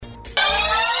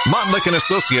Montlick &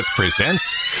 Associates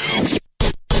presents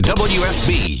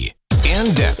WSB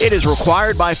In Depth. It is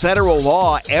required by federal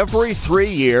law every 3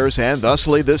 years, and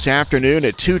thusly this afternoon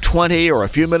at 2:20 or a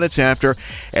few minutes after,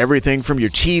 everything from your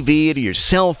TV to your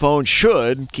cell phone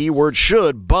should, keyword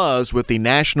should, buzz with the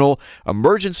National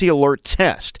Emergency Alert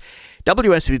Test.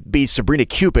 WSB's Sabrina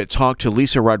Cupid talked to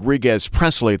Lisa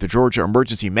Rodriguez-Presley at the Georgia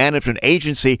Emergency Management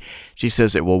Agency. She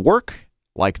says it will work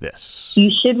like this. You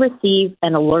should receive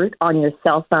an alert on your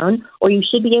cell phone, or you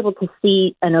should be able to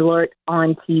see an alert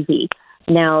on TV.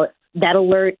 Now, that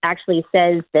alert actually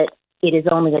says that it is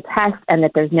only a test and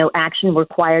that there's no action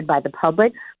required by the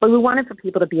public, but we wanted for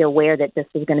people to be aware that this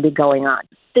is going to be going on.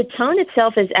 The tone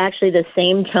itself is actually the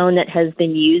same tone that has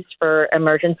been used for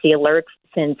emergency alerts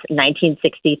since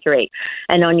 1963.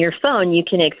 And on your phone, you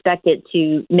can expect it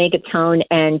to make a tone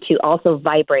and to also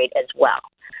vibrate as well.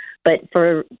 But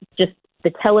for just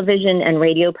the television and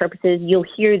radio purposes, you'll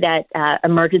hear that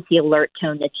emergency alert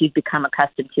tone that you've become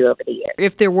accustomed to over the years.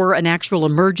 If there were an actual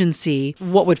emergency,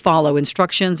 what would follow?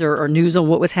 Instructions or news on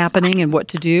what was happening and what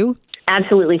to do?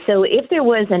 Absolutely. So if there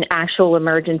was an actual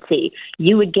emergency,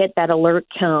 you would get that alert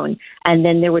tone, and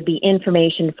then there would be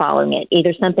information following it,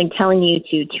 either something telling you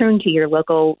to turn to your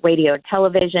local radio or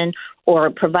television,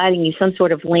 or providing you some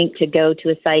sort of link to go to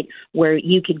a site where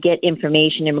you could get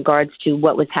information in regards to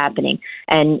what was happening.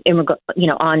 And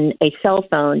on a cell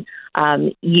phone,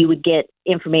 you would get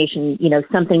information,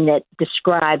 something that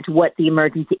describes what the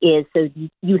emergency is, so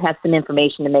you have some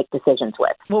information to make decisions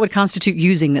with. What would constitute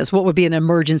using this? What would be an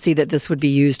emergency that this would be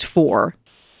used for?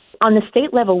 On the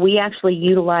state level, we actually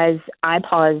utilize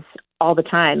iPause all the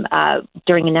time.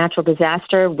 During a natural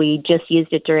disaster, we just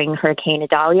used it during Hurricane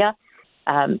Idalia.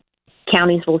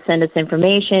 Counties will send us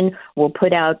information. We'll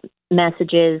put out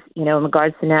messages, in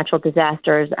regards to natural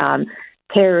disasters,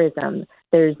 terrorism.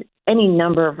 There's any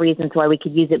number of reasons why we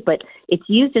could use it, but it's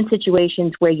used in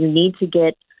situations where you need to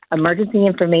get emergency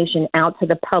information out to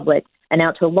the public and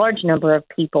out to a large number of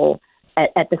people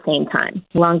at the same time.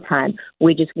 Long time.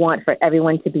 We just want for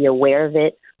everyone to be aware of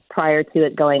it prior to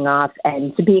it going off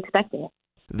and to be expecting it.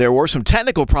 There were some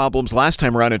technical problems last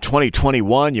time around in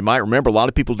 2021. You might remember a lot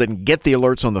of people didn't get the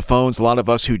alerts on the phones. A lot of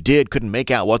us who did couldn't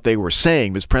make out what they were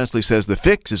saying. Ms. Presley says the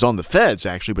fix is on the feds,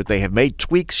 actually, but they have made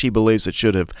tweaks she believes that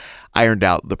should have ironed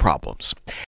out the problems.